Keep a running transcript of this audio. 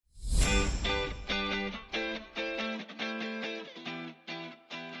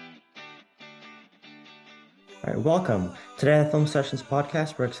All right, welcome. Today on the Film Sessions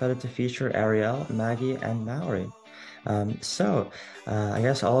podcast, we're excited to feature Arielle, Maggie, and Mallory. I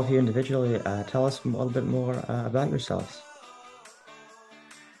guess all of you individually tell us a little bit more about yourselves.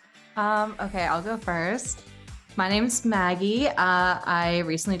 Okay, I'll go first. My name's Maggie. I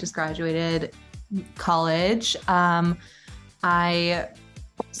recently just graduated college. I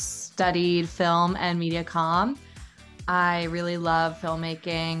studied film and media comm. I really love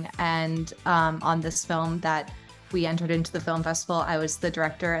filmmaking, and on this film that we entered into the film festival, I was the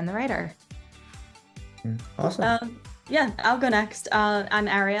director and the writer. Awesome. Yeah, I'll go next. I'm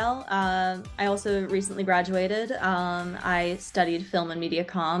Arielle. I also recently graduated. I studied film and media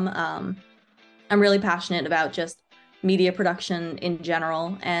comm. I'm really passionate about just media production in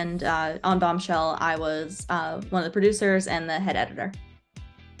general. And on Bombshell, I was one of the producers and the head editor.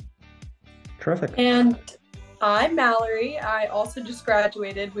 Terrific. And I'm Mallory. I also just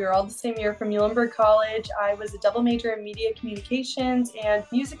graduated. We were all the same year from Muhlenberg College. I was a double major in media communications and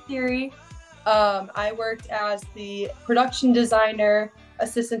music theory. I worked as the production designer,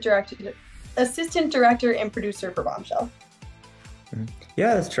 assistant director, and producer for Bombshell.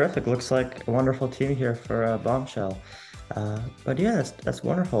 Yeah, that's terrific. Looks like a wonderful team here for Bombshell. But yeah, that's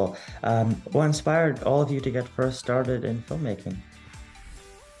wonderful. What inspired all of you to get first started in filmmaking?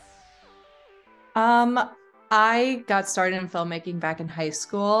 I got started in filmmaking back in high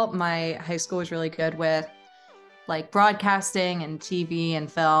school. My high school was really good with like broadcasting and TV and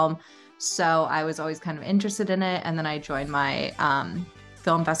film. So I was always kind of interested in it. And then I joined my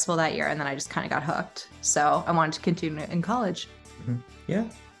film festival that year, and then I just kind of got hooked. So I wanted to continue in college. Mm-hmm. Yeah.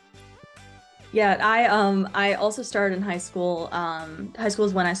 Yeah, I also started in high school. High school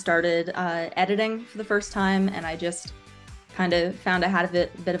is when I started editing for the first time, and I just kind of found I had a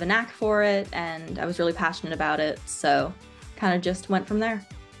bit of a knack for it, and I was really passionate about it. So kind of just went from there.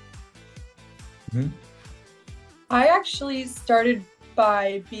 Mm-hmm. I actually started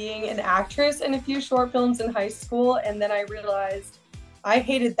by being an actress in a few short films in high school, and then I realized I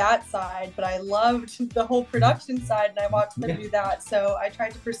hated that side, but I loved the whole production side, and I watched them do that. So I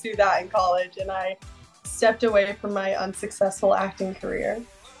tried to pursue that in college, and I stepped away from my unsuccessful acting career.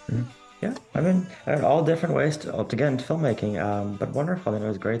 Mm-hmm. Yeah, I mean, all different ways to get into filmmaking, but wonderful. I mean, it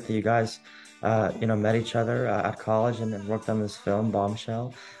was great that you guys, met each other at college and then worked on this film,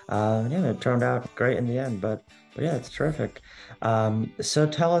 Bombshell. Yeah, it turned out great in the end, but yeah, it's terrific. So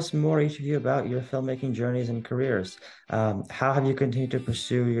tell us more, each of you, about your filmmaking journeys and careers. How have you continued to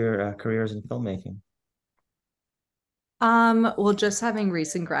pursue your careers in filmmaking? Well, just having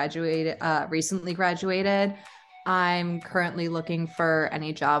recently graduated, I'm currently looking for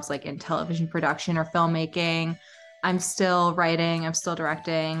any jobs like in television production or filmmaking. I'm still writing, I'm still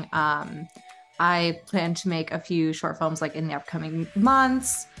directing. I plan to make a few short films like in the upcoming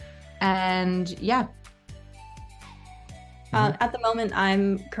months. And yeah. At the moment,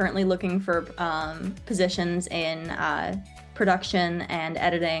 I'm currently looking for positions in production and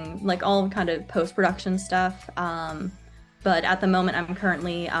editing, like all kind of post-production stuff. But at the moment, I'm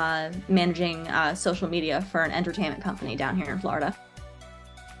currently managing social media for an entertainment company down here in Florida.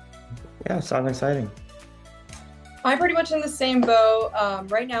 Yeah, sounds exciting. I'm pretty much in the same boat.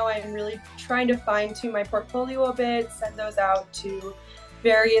 Right now, I'm really trying to fine-tune my portfolio a bit, send those out to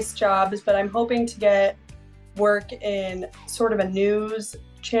various jobs, but I'm hoping to get work in sort of a news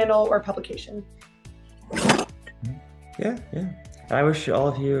channel or publication. Yeah, yeah. I wish all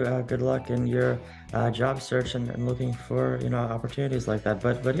of you good luck in your job search and looking for opportunities like that.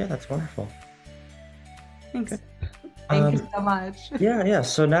 But yeah, that's wonderful. Thanks. Okay. Thank you so much. Yeah.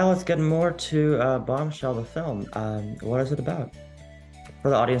 So now let's get more to Bombshell, the film. What is it about for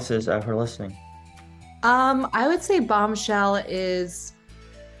the audiences who are listening? I would say Bombshell is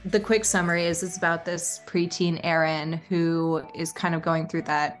the quick summary is it's about this preteen Erin who is kind of going through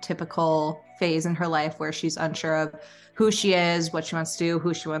that typical phase in her life where she's unsure of who she is, what she wants to do,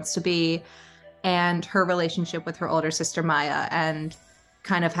 who she wants to be, and her relationship with her older sister Maya, and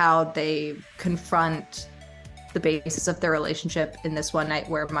kind of how they confront the basis of their relationship in this one night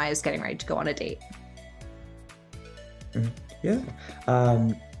where Maya's getting ready to go on a date. Yeah.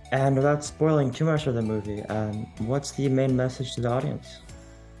 And without spoiling too much of the movie, what's the main message to the audience?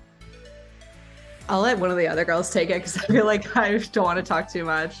 I'll let one of the other girls take it because I feel like I don't want to talk too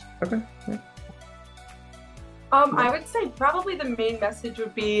much. Okay. Yeah. I would say probably the main message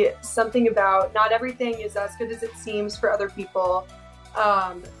would be something about not everything is as good as it seems for other people.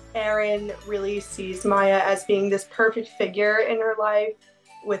 Erin really sees Maya as being this perfect figure in her life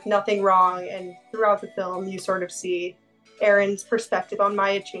with nothing wrong, and throughout the film you sort of see Erin's perspective on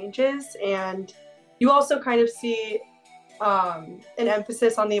Maya changes, and you also kind of see an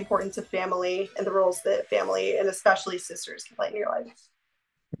emphasis on the importance of family and the roles that family and especially sisters can play in your life.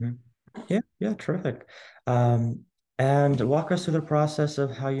 Mhm. Yeah, yeah, terrific. Um, and walk us through the process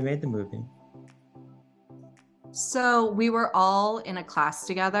of how you made the movie. So we were all in a class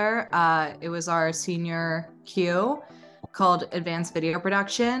together. It was our senior Q called Advanced Video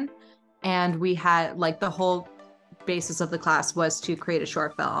Production. And we had like the whole basis of the class was to create a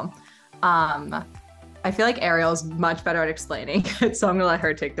short film. I feel like Arielle's much better at explaining it, so I'm gonna let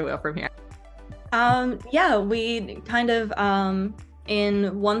her take the wheel from here. Yeah, we kind of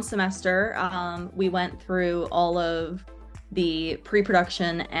in one semester we went through all of the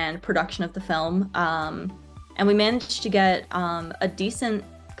pre-production and production of the film, and we managed to get a decent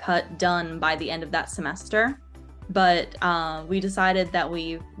cut done by the end of that semester. But we decided that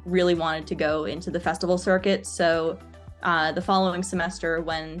we really wanted to go into the festival circuit, so the following semester,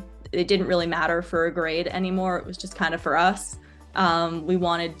 when it didn't really matter for a grade anymore, it was just kind of for us. We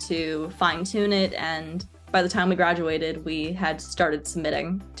wanted to fine-tune it, and by the time we graduated, we had started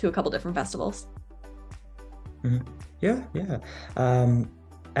submitting to a couple different festivals. Mhm. Yeah, yeah.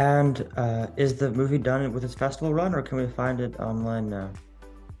 And is the movie done with its festival run, or can we find it online now?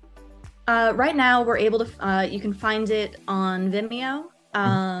 Right now, we're able to, you can find it on Vimeo,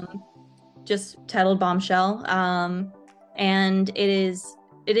 just titled Bombshell, and it is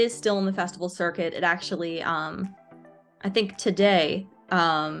still in the festival circuit. It actually, I think today,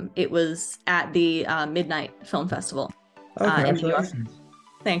 it was at the Midnight Film Festival Oh, in New York. congratulations.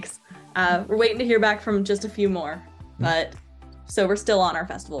 Thanks. We're waiting to hear back from just a few more, but so we're still on our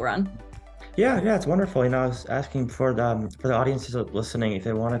festival run. Yeah, yeah, it's wonderful. I was asking for the audiences listening if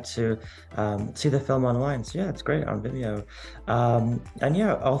they wanted to see the film online. So yeah, it's great on Vimeo. And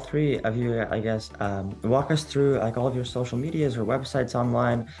yeah, all three of you, I guess, walk us through like all of your social medias or websites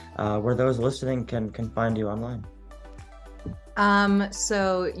online, where those listening can find you online.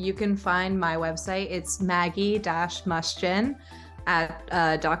 So you can find my website. It's Maggie-Mustion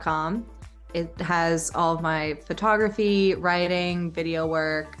at .com. It has all of my photography, writing, video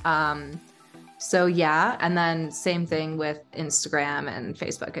work. So yeah, and then same thing with Instagram and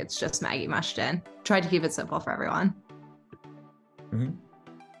Facebook. It's just Maggie Mustion. Tried to keep it simple for everyone. Mm-hmm.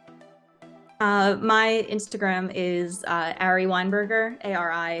 My Instagram is Arielle Weinberger,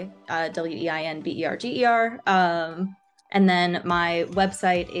 ARIWEINBERGER. And then my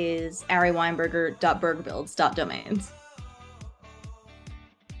website is arielleweinberger.bergbuilds.domains.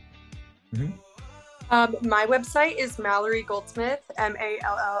 Mm-hmm. My website is Mallory Goldsmith,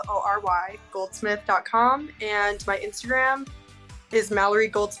 MALLORY, goldsmith.com, and my Instagram is Mallory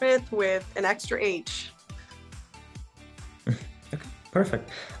Goldsmith with an extra H. Okay, perfect.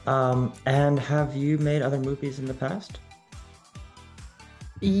 And have you made other movies in the past?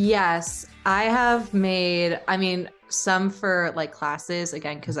 Yes, I have made, some for like classes,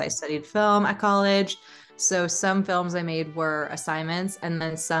 again, because I studied film at college. So some films I made were assignments, and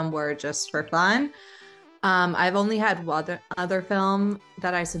then some were just for fun. I've only had one other film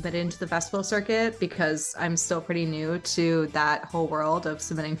that I submitted into the festival circuit because I'm still pretty new to that whole world of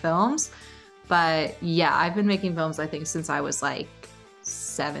submitting films. But yeah, I've been making films, I think, since I was like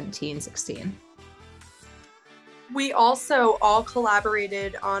 17, 16. We also all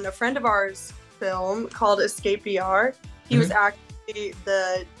collaborated on a friend of ours film called Escape VR. He was actually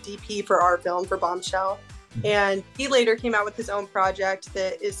the DP for our film for Bombshell. And he later came out with his own project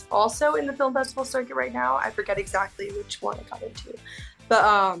that is also in the film festival circuit right now. I forget exactly which one it got into.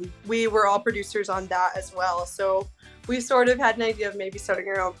 But we were all producers on that as well. So we sort of had an idea of maybe starting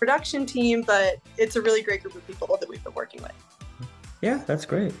our own production team, but it's a really great group of people that we've been working with. Yeah, that's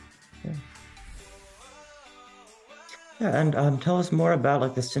great. Yeah. Yeah, and tell us more about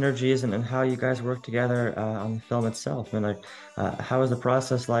like the synergies and how you guys work together on the film itself. How is the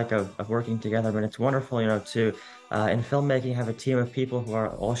process like of working together? It's wonderful, to in filmmaking have a team of people who are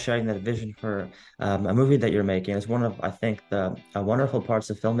all sharing that vision for a movie that you're making. It's one of, I think, the wonderful parts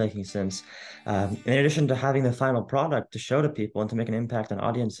of filmmaking since in addition to having the final product to show to people and to make an impact on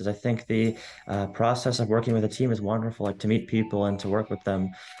audiences, I think the process of working with a team is wonderful, like to meet people and to work with them.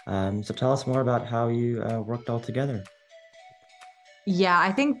 So tell us more about how you worked all together. Yeah,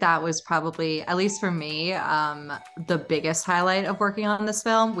 I think that was probably, at least for me, the biggest highlight of working on this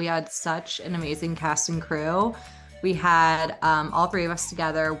film. We had such an amazing cast and crew. We had all three of us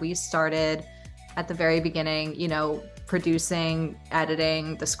together. We started at the very beginning, producing,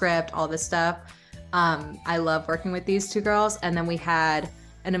 editing, the script, all this stuff. I love working with these two girls. And then we had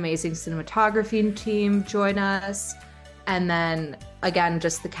an amazing cinematography team join us. And then again,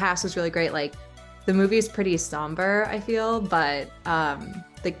 just the cast was really great. Like, the movie is pretty somber, I feel, but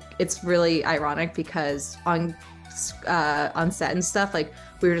it's really ironic because on set and stuff, like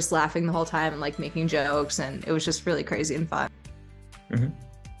we were just laughing the whole time and like making jokes, and it was just really crazy and fun.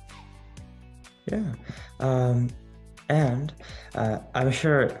 Yeah. And I'm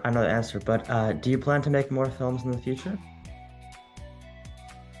sure I know the answer, but do you plan to make more films in the future?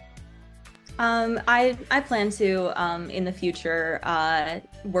 I plan to in the future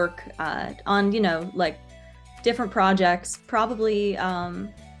work on, like different projects, probably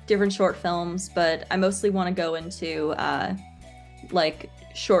different short films, but I mostly want to go into like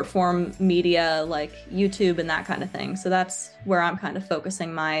short form media, like YouTube and that kind of thing. So that's where I'm kind of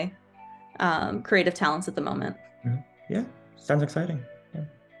focusing my creative talents at the moment. Yeah, sounds exciting.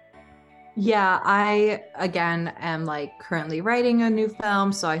 Yeah, I again am like currently writing a new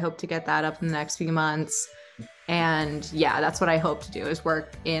film, so I hope to get that up in the next few months. And yeah, that's what I hope to do, is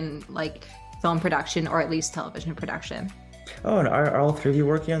work in like film production or at least television production. Oh, and are all three of you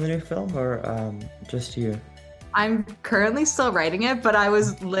working on the new film, or just you? I'm currently still writing it, but I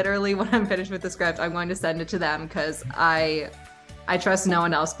was literally, when I'm finished with the script, I'm going to send it to them because I trust no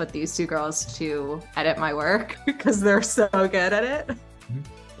one else but these two girls to edit my work because they're so good at it.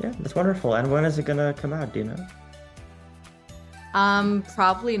 Yeah, that's wonderful. And when is it gonna come out, do you know?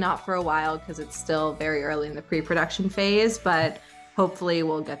 Probably not for a while because it's still very early in the pre-production phase, but hopefully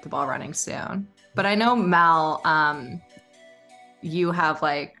we'll get the ball running soon. But I know, Mal, you have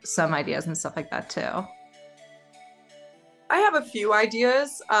like some ideas and stuff like that too. I have a few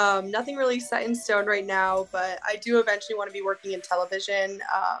ideas. Nothing really set in stone right now, but I do eventually want to be working in television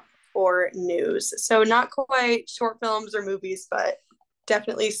or news. So not quite short films or movies, but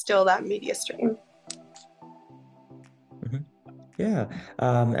definitely still that media stream. Yeah.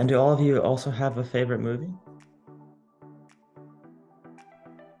 And do all of you also have a favorite movie?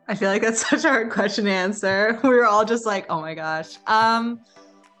 I feel like that's such a hard question to answer. We were all just like, oh my gosh.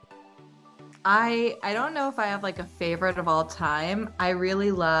 I don't know if I have like a favorite of all time. I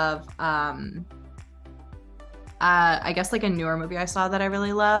really love I guess like a newer movie I saw that I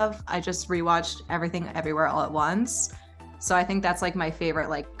really love. I just rewatched Everything Everywhere All at Once. So I think that's like my favorite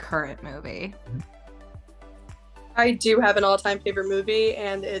like current movie. I do have an all-time favorite movie,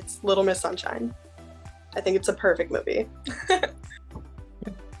 and it's Little Miss Sunshine. I think it's a perfect movie.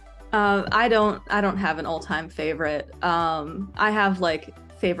 I don't have an all-time favorite. I have like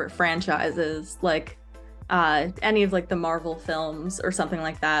favorite franchises, like any of like the Marvel films or something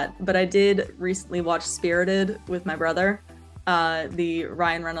like that. But I did recently watch Spirited with my brother, the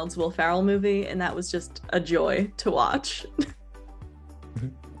Ryan Reynolds, Will Ferrell movie, and that was just a joy to watch.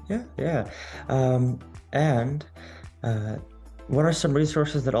 Yeah. And what are some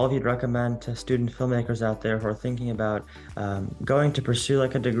resources that all of you'd recommend to student filmmakers out there who are thinking about going to pursue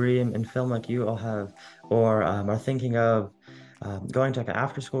like a degree in film like you all have, or are thinking of going to like an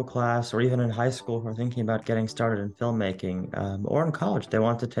after-school class, or even in high school who are thinking about getting started in filmmaking, or in college they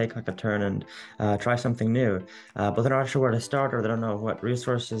want to take like a turn and try something new, but they're not sure where to start, or they don't know what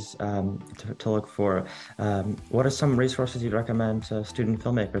resources to look for. What are some resources you'd recommend to student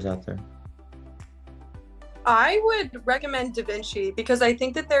filmmakers out there? I would recommend DaVinci because I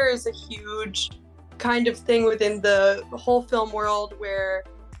think that there is a huge kind of thing within the whole film world where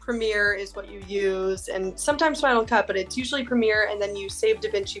Premiere is what you use, and sometimes Final Cut, but it's usually Premiere, and then you save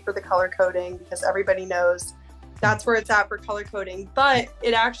DaVinci for the color coding because everybody knows that's where it's at for color coding. But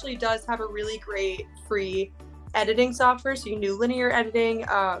it actually does have a really great free editing software, so you can do linear editing.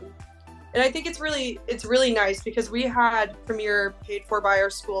 And I think it's really nice because we had Premiere paid for by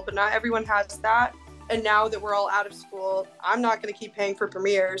our school, but not everyone has that. And now that we're all out of school, I'm not going to keep paying for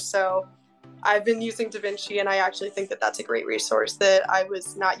Premiere. So I've been using DaVinci, and I actually think that that's a great resource that I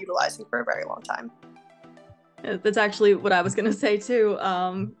was not utilizing for a very long time. That's actually what I was going to say too.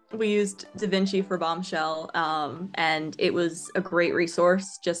 We used DaVinci for Bombshell, and it was a great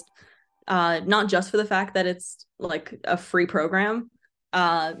resource, just not just for the fact that it's like a free program,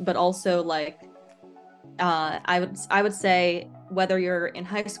 but also like I would say whether you're in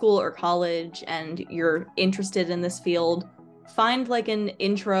high school or college and you're interested in this field, find like an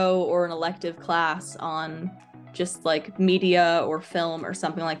intro or an elective class on just like media or film or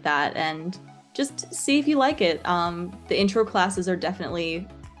something like that, and just see if you like it. The intro classes are definitely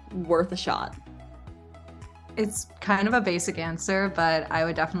worth a shot. It's kind of a basic answer, but I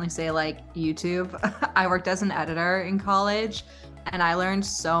would definitely say like YouTube. I worked as an editor in college, and I learned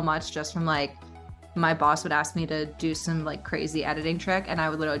so much just from like, my boss would ask me to do some like crazy editing trick, and I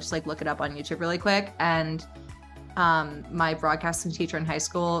would literally just like look it up on YouTube really quick. And my broadcasting teacher in high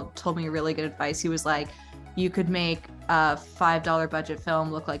school told me really good advice. He was like, you could make a $5 budget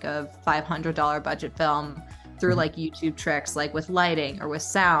film look like a $500 budget film through like YouTube tricks, like with lighting or with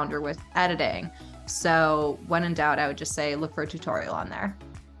sound or with editing. So when in doubt, I would just say look for a tutorial on there.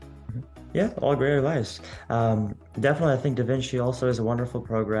 Yeah, all great advice. Definitely, I think DaVinci also is a wonderful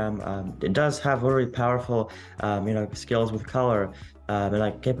program. It does have very powerful, skills with color and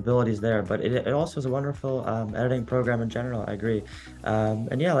like capabilities there, but it also is a wonderful editing program in general. I agree.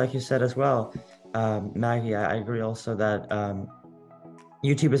 And yeah, like you said as well, Maggie, I agree also that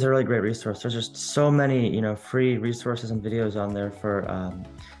YouTube is a really great resource. There's just so many, free resources and videos on there for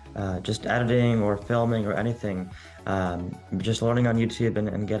just editing or filming or anything. Just learning on YouTube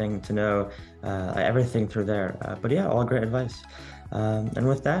and getting to know everything through there. But yeah, all great advice. And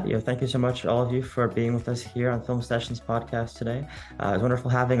with that, thank you so much, all of you, for being with us here on Film Sessions podcast today. It was wonderful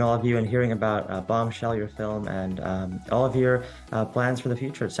having all of you and hearing about Bombshell, your film, and all of your plans for the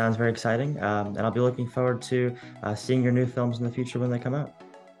future. It sounds very exciting, and I'll be looking forward to seeing your new films in the future when they come out.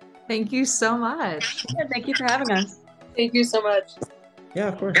 Thank you so much. Yeah, thank you for having us. Thank you so much. Yeah,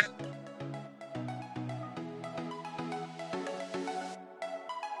 of course.